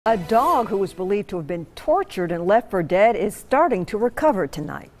A dog who was believed to have been tortured and left for dead is starting to recover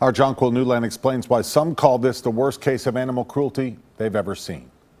tonight. Our Jonquil Newland explains why some call this the worst case of animal cruelty they've ever seen.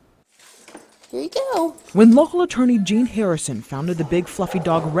 Here you go. When local attorney Jean Harrison founded the Big Fluffy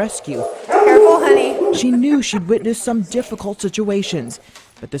Dog Rescue, Careful, honey. she knew she'd witnessed some difficult situations.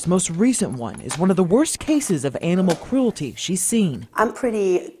 But this most recent one is one of the worst cases of animal cruelty she's seen. I'm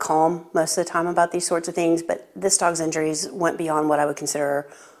pretty calm most of the time about these sorts of things, but this dog's injuries went beyond what I would consider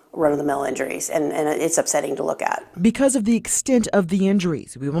run-of-the-mill injuries, and it's upsetting to look at. Because of the extent of the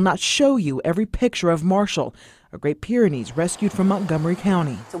injuries, we will not show you every picture of Marshall, a Great Pyrenees rescued from Montgomery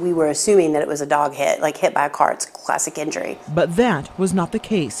County. So we were assuming that it was a dog hit, like hit by a car. It's a classic injury. But that was not the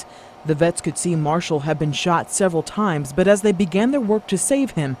case. The vets could see Marshall had been shot several times, but as they began their work to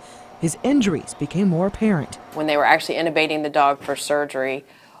save him, his injuries became more apparent. When they were actually intubating the dog for surgery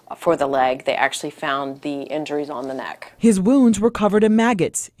for the leg, they actually found the injuries on the neck. His wounds were covered in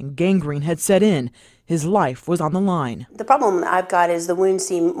maggots and gangrene had set in. His life was on the line. The problem I've got is the wounds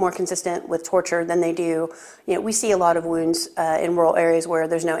seem more consistent with torture than they do. You know, we see a lot of wounds in rural areas where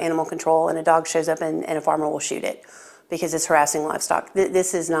there's no animal control and a dog shows up and a farmer will shoot it because it's harassing livestock.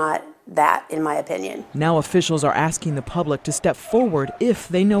 This is not that, in my opinion. Now officials are asking the public to step forward if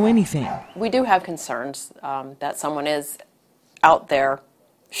they know anything. We do have concerns that someone is out there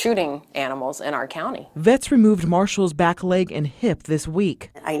shooting animals in our county. Vets removed Marshall's back leg and hip this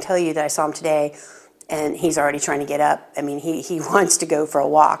week. I can tell you that I saw him today and he's already trying to get up. I mean, he wants to go for a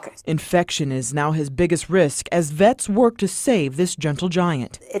walk. Infection is now his biggest risk as vets work to save this gentle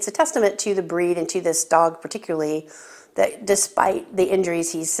giant. It's a testament to the breed and to this dog particularly that despite the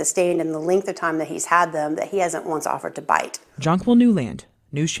injuries he's sustained and the length of time that he's had them, that he hasn't once offered to bite. Jonquil Newland,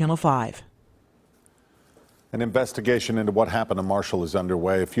 News Channel 5. An investigation into what happened to Marshall is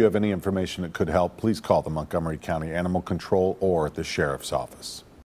underway. If you have any information that could help, please call the Montgomery County Animal Control or the Sheriff's Office.